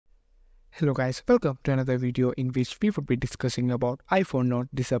Hello guys, welcome to another video in which we would be discussing about iPhone note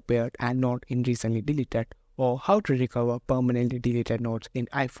disappeared and not in recently deleted, or how to recover permanently deleted notes in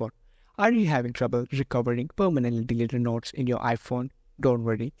iPhone. Are you having trouble recovering permanently deleted notes in your iPhone? Don't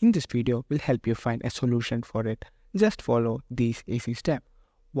worry, in this video we'll help you find a solution for it. Just follow these easy steps.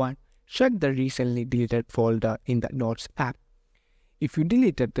 1. Check the recently deleted folder in the Notes app. If you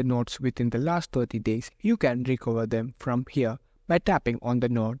deleted the notes within the last 30 days, you can recover them from here by tapping on the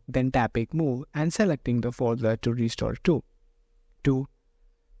note, then tapping Move and selecting the folder to restore to. 2.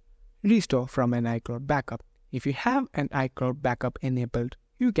 Restore from an iCloud backup. If you have an iCloud backup enabled,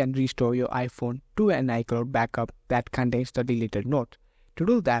 you can restore your iPhone to an iCloud backup that contains the deleted note. To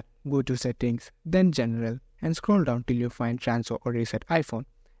do that, go to Settings, then General, and scroll down till you find Transfer or Reset iPhone,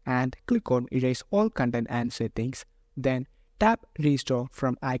 and click on Erase All Content and Settings. Then tap Restore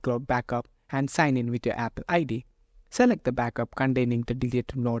from iCloud backup and sign in with your Apple ID. Select the backup containing the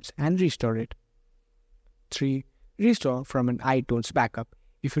deleted notes and restore it. 3. Restore from an iTunes backup.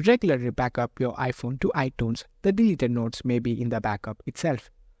 If you regularly back up your iPhone to iTunes, the deleted notes may be in the backup itself.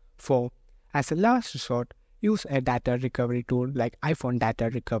 4. As a last resort, use a data recovery tool like iPhone Data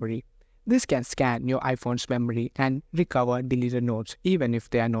Recovery. This can scan your iPhone's memory and recover deleted notes even if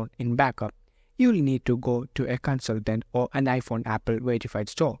they are not in backup. You will need to go to a consultant or an iPhone Apple verified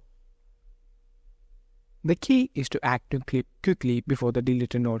store. The key is to act quickly before the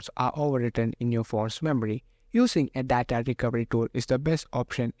deleted notes are overwritten in your phone's memory. Using a data recovery tool is the best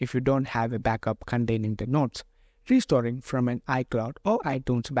option if you don't have a backup containing the notes. Restoring from an iCloud or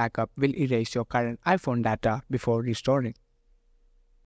iTunes backup will erase your current iPhone data before restoring.